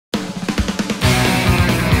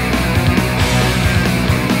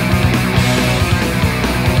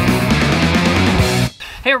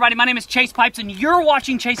Hey everybody, my name is Chase Pipes and you're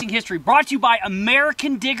watching Chasing History, brought to you by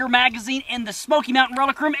American Digger Magazine and the Smoky Mountain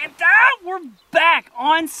Relic Room. And we're back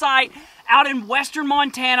on site out in western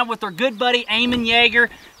Montana with our good buddy Aamon Jaeger,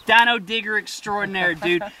 Dino Digger extraordinaire,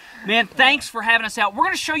 dude. Man, thanks for having us out. We're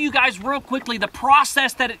going to show you guys real quickly the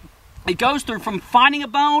process that it goes through from finding a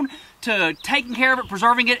bone to taking care of it,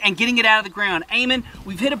 preserving it, and getting it out of the ground. Aamon,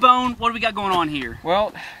 we've hit a bone. What do we got going on here?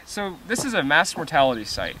 Well, so this is a mass mortality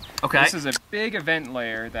site. Okay. This is a big event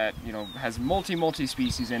layer that, you know, has multi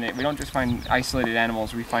species in it. We don't just find isolated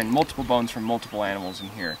animals, we find multiple bones from multiple animals in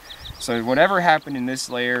here. So whatever happened in this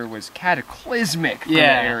layer was cataclysmic for the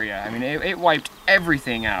area. I mean, it wiped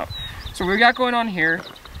everything out. So what we got going on here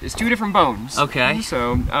is two different bones. Okay.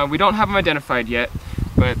 So we don't have them identified yet,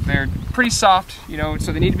 but they're pretty soft, you know,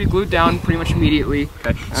 so they need to be glued down pretty much immediately.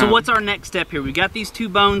 Okay. So what's our next step here? We got these two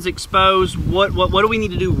bones exposed. What do we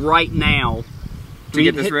need to do right now? To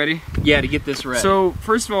get this ready? Yeah, to get this ready. So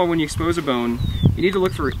first of all, when you expose a bone, you need to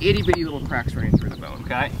look for itty bitty little cracks running through the bone.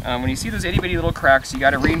 Okay. When you see those itty bitty little cracks, you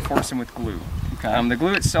got to reinforce them with glue. Okay. The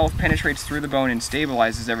glue itself penetrates through the bone and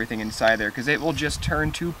stabilizes everything inside there, because it will just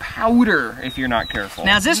turn to powder if you're not careful.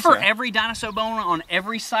 Now, is this for every dinosaur bone on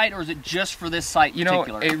every site, or is it just for this site in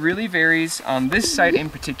particular? You know, it really varies. On this site in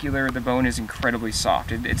particular, the bone is incredibly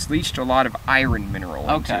soft. It's leached a lot of iron mineral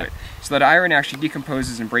into it. So that iron actually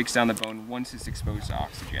decomposes and breaks down the bone once it's exposed to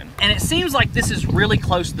oxygen. And it seems like this is really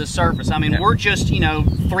close to the surface. I mean, we're just, you know,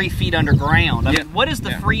 3 feet underground. I mean, what does the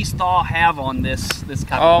Freeze-Thaw have on this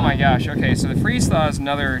kind of Oh my gosh, okay, so the Freeze-Thaw is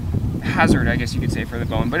another hazard, I guess you could say, for the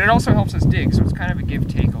bone, but it also helps us dig, so it's kind of a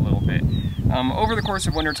give-take a little bit. Over the course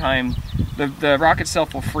of wintertime, the rock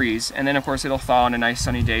itself will freeze, and then of course it'll thaw on a nice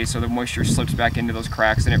sunny day, so the moisture slips back into those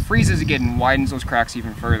cracks, and it freezes again and widens those cracks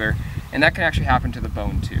even further. And that can actually happen to the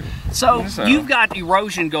bone too. So you've got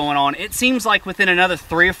erosion going on. It seems like within another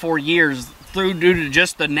 3 or 4 years, due to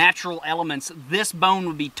just the natural elements, this bone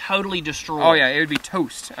would be totally destroyed. Oh yeah, it would be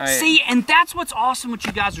toast. See, and that's what's awesome what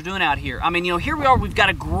you guys are doing out here. I mean, you know, here we are, we've got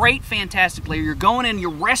a great, fantastic layer. You're going in, you're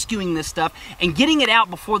rescuing this stuff, and getting it out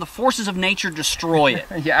before the forces of nature destroy it.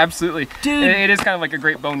 Yeah, absolutely. Dude. It is kind of like a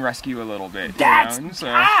great bone rescue a little bit. That's, you know? So,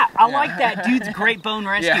 I like that, dude's great bone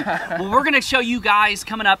rescue. Yeah. Well, we're gonna show you guys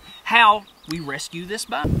coming up how we rescue this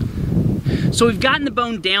bone. So we've gotten the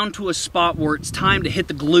bone down to a spot where it's time to hit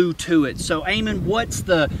the glue to it. So Aamon, what's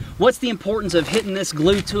the importance of hitting this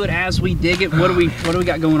glue to it as we dig it? What do we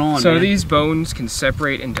got going on? So man? these bones can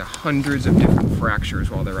separate into hundreds of different fractures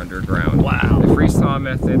while they're underground. Wow. The freeze-thaw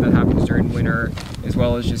method that happens during winter, as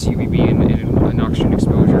well as just UVB and oxygen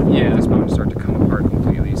exposure, this bone start to come apart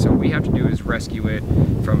completely. So what we have to do is rescue it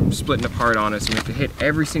from splitting apart on us, and we have to hit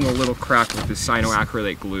every single little crack with this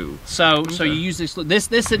cyanoacrylate glue. So you use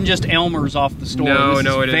this isn't just Elmer's off the store. No, this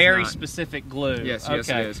no, is it is very not. specific glue. Yes, okay. yes,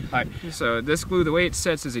 it is. All right. So this glue, the way it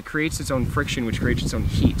sets is it creates its own friction, which creates its own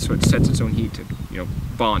heat. So it sets its own heat to, you know,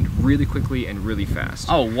 bond really quickly and really fast.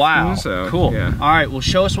 Oh wow! So cool. Yeah. All right, well,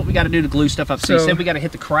 show us what we got to do to glue stuff up. So you said we got to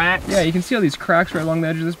hit the cracks. Yeah, you can see all these cracks right along the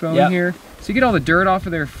edge of this bone here. So you get all the dirt off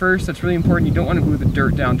of there first. That's really important. You don't want to glue the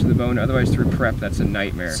dirt down to the bone, otherwise through prep, that's a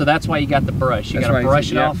nightmare. So that's why you got the brush. You got to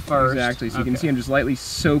brush it off first. Exactly. So you can see I'm just lightly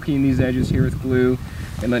soaking these edges here with glue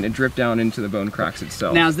and letting it drip down into the bone cracks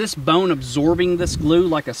itself. Now, is this bone absorbing this glue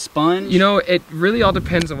like a sponge? You know, it really all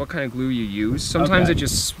depends on what kind of glue you use. Sometimes it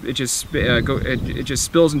just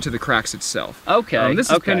spills into the cracks itself. Okay. This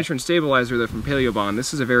is penetrant stabilizer though from Paleobond.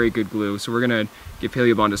 This is a very good glue, so we're gonna give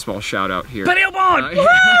Paleobond a small shout out here.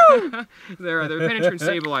 Paleobond! Their penetrant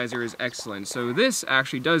stabilizer is excellent. So this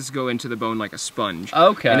actually does go into the bone like a sponge.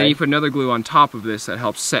 Okay. And then you put another glue on top of this that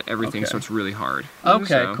helps set everything so it's really hard. Okay,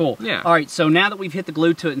 so, cool. Yeah. All right, so now that we've hit the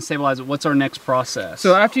glue to it and stabilized it, what's our next process?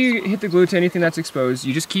 So after you hit the glue to anything that's exposed,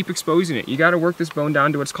 you just keep exposing it. You got to work this bone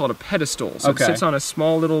down to what's called a pedestal. So it sits on a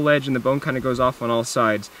small little ledge and the bone kind of goes off on all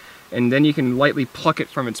sides. And then you can lightly pluck it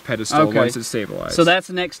from its pedestal once it's stabilized. So that's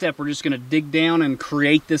the next step. We're just going to dig down and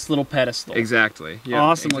create this little pedestal. Exactly. Yeah,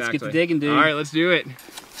 awesome. Let's get to digging, dude. All right, let's do it.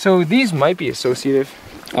 So these might be associative.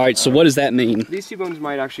 All right, so what does that mean? These two bones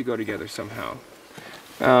might actually go together somehow.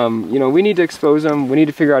 You know, we need to expose them. We need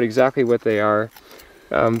to figure out exactly what they are.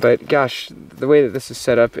 But gosh, the way that this is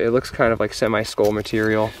set up, it looks kind of like semi-skull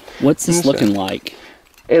material. What's this looking like?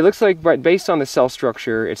 It looks like, based on the cell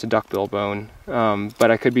structure, it's a duckbill bone,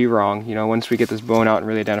 but I could be wrong. You know, once we get this bone out and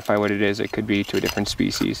really identify what it is, it could be to a different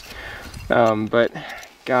species. But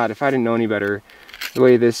God, if I didn't know any better, the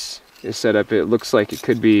way this is set up, it looks like it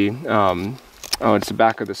could be, oh, it's the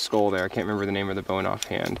back of the skull there. I can't remember the name of the bone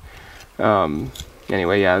offhand.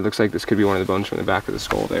 Anyway, yeah, it looks like this could be one of the bones from the back of the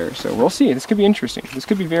skull there. So we'll see. This could be interesting. This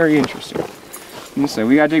could be very interesting. And so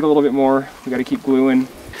we gotta dig a little bit more. We gotta keep gluing.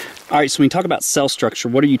 All right, so when you talk about cell structure,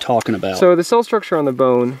 what are you talking about? So the cell structure on the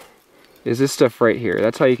bone is this stuff right here.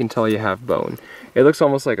 That's how you can tell you have bone. It looks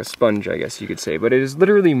almost like a sponge, I guess you could say, but it is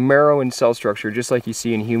literally marrow and cell structure, just like you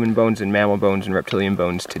see in human bones and mammal bones and reptilian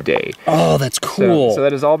bones today. Oh, that's cool. So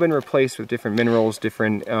that has all been replaced with different minerals,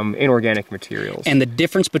 different inorganic materials. And the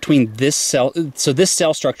difference between this cell, so this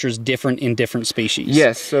cell structure is different in different species.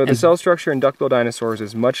 Yes, so the cell structure in duckbill dinosaurs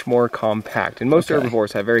is much more compact, and most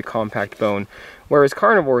herbivores have very compact bone, whereas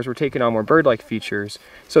carnivores were taking on more bird-like features.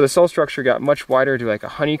 So the cell structure got much wider to like a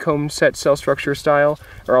honeycomb set cell structure style,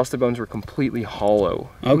 or else the bones were completely hollow.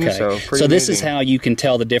 Okay, so this is amazing. how you can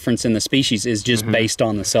tell the difference in the species is just based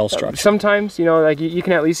on the cell structure. Sometimes, you know, like you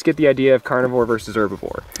can at least get the idea of carnivore versus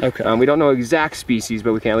herbivore. Okay. We don't know exact species,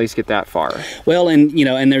 but we can at least get that far. Well, and you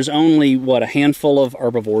know, and there's only what, a handful of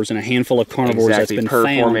herbivores and a handful of carnivores Exactly, that's been per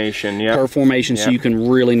found. formation, yeah. Per formation, so you can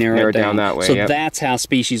really narrow it down that way. So yep. that's how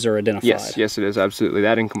species are identified. Yes, yes, it is absolutely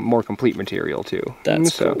that, and more complete material too.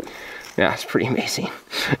 That's so, cool. Yeah, it's pretty amazing.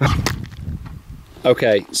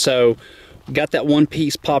 Okay, so we got that one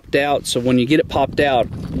piece popped out. So when you get it popped out,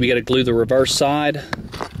 we got to glue the reverse side.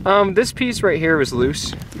 This piece right here was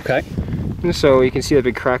loose. Okay. And so you can see that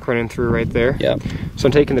big crack running through right there. Yep. So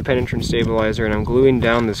I'm taking the penetrant stabilizer and I'm gluing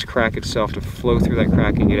down this crack itself to flow through that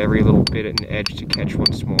crack and get every little bit and edge to catch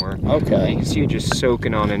once more. Okay. You can see it just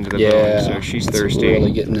soaking on into the bone, so she's thirsty.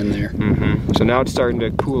 Really getting in there. So now it's starting to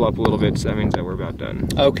cool up a little bit, so that means that we're about done.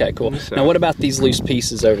 Okay, cool. So, now what about these loose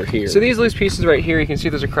pieces over here? So these loose pieces right here, you can see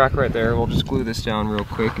there's a crack right there. We'll just glue this down real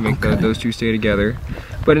quick and make those two stay together.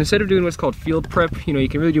 But instead of doing what's called field prep, you know, you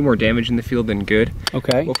can really do more damage in the field than good.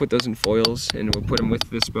 Okay. We'll put those in foils and we'll put them with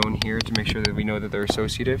this bone here to make sure that we know that they're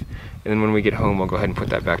associative. And then when we get home, we'll go ahead and put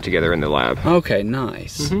that back together in the lab. Okay,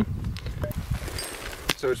 nice.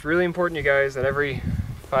 So it's really important, you guys, that every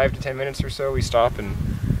 5 to 10 minutes or so we stop and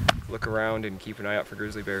look around and keep an eye out for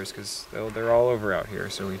grizzly bears, because they're all over out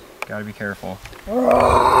here, so we gotta be careful.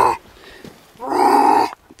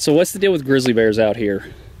 So what's the deal with grizzly bears out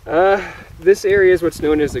here? This area is what's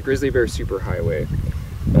known as the grizzly bear superhighway.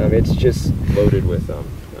 It's just loaded with them.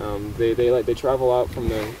 They travel out from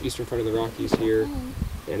the eastern front of the Rockies here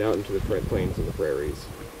and out into the plains and the prairies.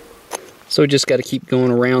 So we just got to keep going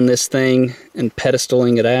around this thing and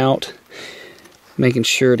pedestaling it out, making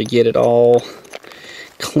sure to get it all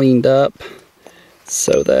cleaned up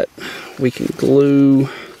so that we can glue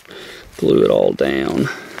it all down.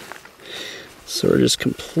 So we're just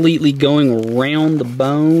completely going around the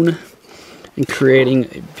bone and creating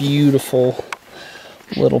a beautiful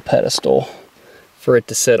little pedestal for it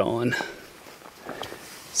to sit on.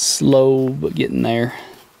 Slow, but getting there.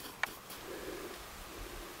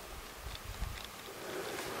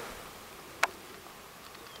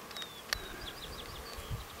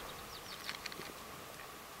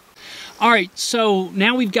 All right, so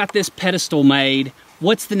now we've got this pedestal made.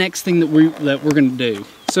 What's the next thing that we're going to do?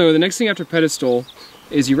 So the next thing after pedestal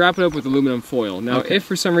is you wrap it up with aluminum foil. Now, if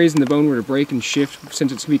for some reason the bone were to break and shift,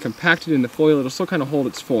 since it's going to be compacted in the foil, it'll still kind of hold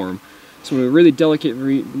its form. So when we really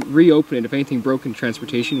delicately reopen it, if anything broke in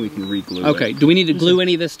transportation, we can re-glue it. Okay, do we need to glue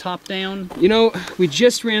any of this top down? You know, we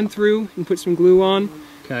just ran through and put some glue on.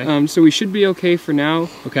 Okay. So we should be okay for now.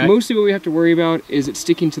 Okay. Mostly what we have to worry about is it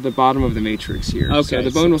sticking to the bottom of the matrix here. Okay. So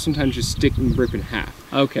the bone will sometimes just stick and rip in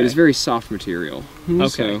half. Okay. It is very soft material.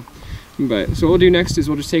 Okay. So what we'll do next is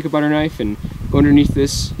we'll just take a butter knife and go underneath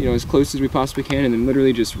this, you know, as close as we possibly can, and then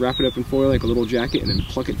literally just wrap it up in foil like a little jacket and then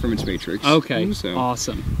pluck it from its matrix. Okay, So,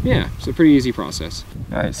 awesome. yeah, so pretty easy process.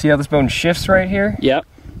 All right, see how this bone shifts right here? Yep.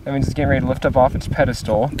 That means it's getting ready to lift up off its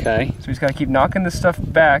pedestal. Okay. So we just gotta keep knocking this stuff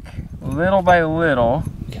back little by little.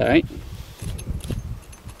 Okay.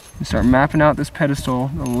 And start mapping out this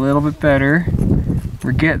pedestal a little bit better.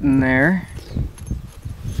 We're getting there.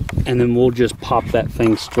 And then we'll just pop that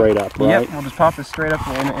thing straight up, right? Yep, we'll just pop this straight up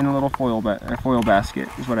in a little foil basket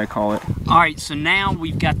is what I call it. All right, so now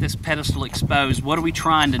we've got this pedestal exposed. What are we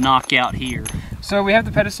trying to knock out here? So we have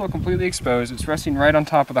the pedestal completely exposed. It's resting right on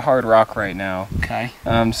top of the hard rock right now. Okay.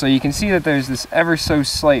 So you can see that there's this ever so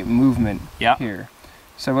slight movement here.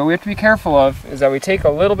 So what we have to be careful of is that we take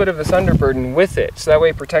a little bit of this underburden with it, so that way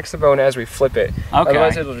it protects the bone as we flip it. Okay.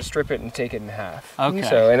 Otherwise it'll just strip it and take it in half. Okay.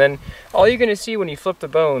 So, and then all you're gonna see when you flip the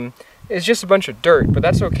bone is just a bunch of dirt, but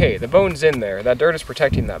that's okay. The bone's in there. That dirt is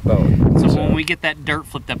protecting that bone. So when we get that dirt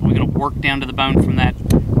flipped up, we're gonna work down to the bone from that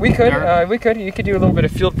We could, dirt? you could do a little bit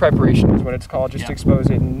of field preparation is what it's called, just to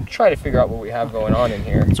expose it and try to figure out what we have going on in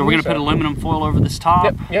here. So we're gonna put aluminum foil over this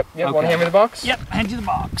top? Yep. Okay. Want to hand me the box? Yep, hand you the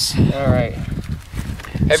box. All right.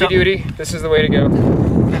 Heavy duty, this is the way to go.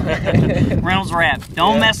 Reynolds wrap.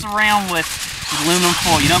 Don't mess around with aluminum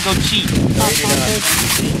foil. You don't go cheap. No, you do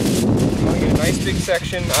not. Nice big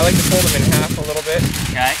section. I like to fold them in half a little bit.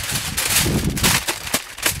 Okay.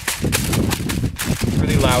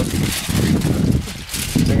 Really loud.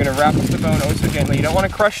 So you're going to wrap up the bone oh so gently. You don't want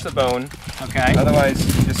to crush the bone. Okay. Otherwise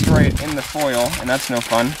you destroy it in the foil, and that's no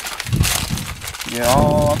fun. Get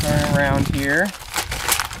all up and around here.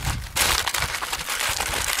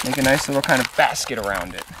 Make a nice little kind of basket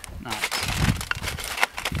around it. Nice.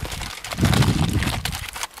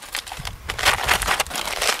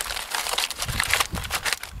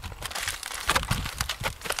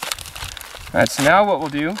 Alright, so now what we'll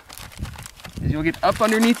do is you'll get up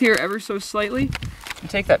underneath here ever so slightly and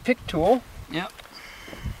take that pick tool. Yep.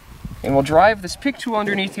 And we'll drive this pick tool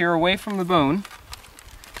underneath here away from the bone.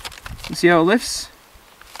 You see how it lifts?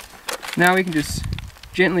 Now we can just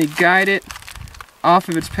gently guide it off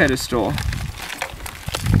of its pedestal.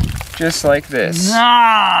 Just like this.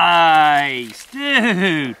 Nice!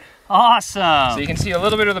 Dude! Awesome! So you can see a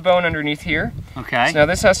little bit of the bone underneath here. Okay. So now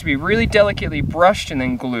this has to be really delicately brushed and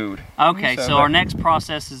then glued. Okay, so our next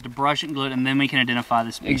process is to brush it and glue it, and then we can identify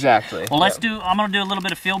the species. Exactly. Well, I'm going to do a little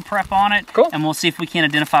bit of field prep on it. Cool. And we'll see if we can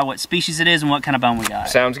identify what species it is and what kind of bone we got.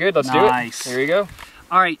 Sounds good. Let's do it. Nice. Here you go.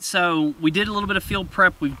 All right, so we did a little bit of field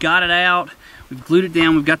prep. We've got it out. We've glued it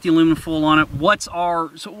down. We've got the aluminum foil on it.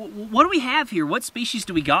 So what do we have here? What species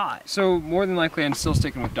do we got? So more than likely, I'm still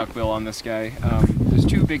sticking with duckbill on this guy. There's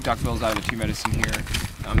two big duckbills out of the two medicine here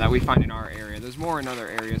that we find in our area. There's more in other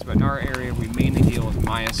areas, but in our area, we mainly deal with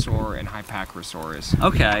Myosaur and Hypacrosaurus.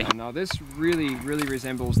 Okay. Now this really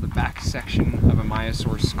resembles the back section of a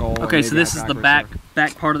Myosaur skull. Okay, so this is the back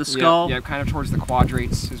part of the skull? Yeah, kind of towards the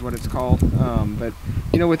quadrates is what it's called. But,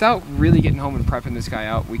 you know, without really getting home and prepping this guy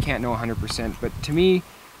out, we can't know 100%. But to me,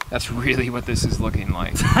 that's really what this is looking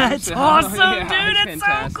like. That's awesome, yeah, dude. It's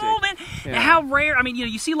so cool, man. Yeah. How rare, I mean, you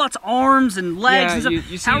know, you see lots of arms and legs and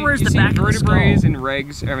stuff. You see, how rare is the back of the skull? Vertebrae and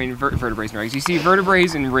regs, I mean, vertebrae and regs. You see vertebrae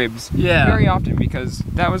and ribs very often because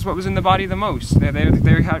that was what was in the body the most. They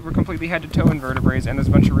were completely head to toe invertebrates, and there's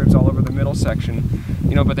a bunch of ribs all over the middle section,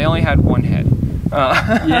 you know, but they only had one head.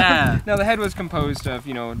 Yeah. Now the head was composed of,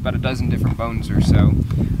 you know, about a dozen different bones or so.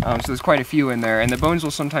 So there's quite a few in there, and the bones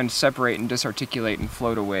will sometimes separate and disarticulate and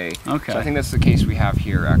float away. Okay. So I think that's the case we have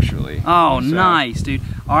here, actually. Oh, so. Nice, dude.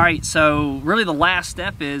 All right, so really the last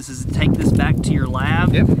step is to take this back to your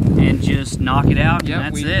lab and just knock it out, and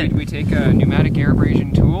that's it. We take pneumatic air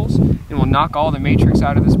abrasion tools, and we'll knock all the matrix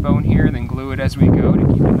out of this bone here, and then glue it as we go to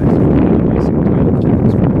keep it nice and tight.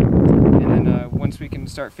 And then once we can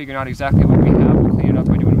start figuring out exactly what we have, we'll clean it up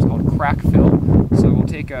by doing what's called crack fill. So we'll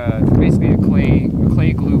take basically a clay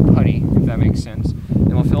glue putty, if that makes sense,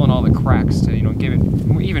 and we'll fill in all the cracks to, you know, give it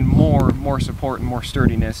even more support and more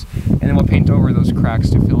sturdiness, and then we'll paint over those cracks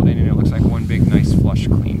to fill it in, and it looks like one big nice flush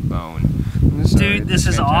clean bone. Dude, this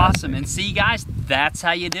is awesome. And see, guys, that's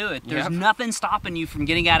how you do it. There's nothing stopping you from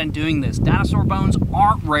getting out and doing this. Dinosaur bones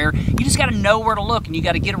aren't rare. You just got to know where to look, and you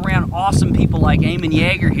got to get around awesome people like Aamon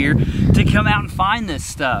Jaeger here to come out and find this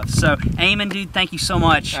stuff. So, Aamon, dude, thank you so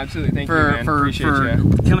much. Absolutely, thank you, man. For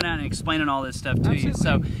coming out and explaining all this stuff to you.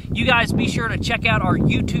 So, you guys be sure to check out our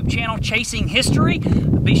YouTube channel, Chasing History.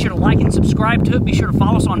 Be sure to like and subscribe to it. Be sure to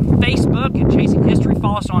follow us on Facebook at Chasing History.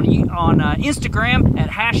 Follow us on Instagram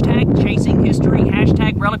at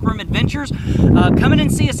 #ChasingHistory, #Relic Room Adventures. Come in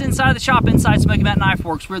and see us inside the shop, inside Smoky Mountain Knife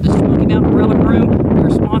Works. We're the Smoky Mountain Relic Room.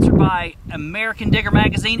 We're sponsored by American Digger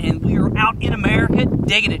Magazine, and we are out in America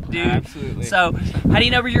digging it, dude. Absolutely. So, how do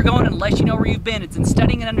you know where you're going unless you know where you've been? It's in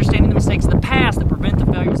studying and understanding the mistakes of the past that prevent the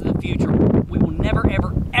failures of the future. We will never,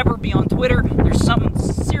 ever be on Twitter. There's something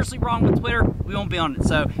seriously wrong with Twitter. We won't be on it.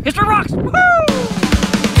 So, history rocks! Woo!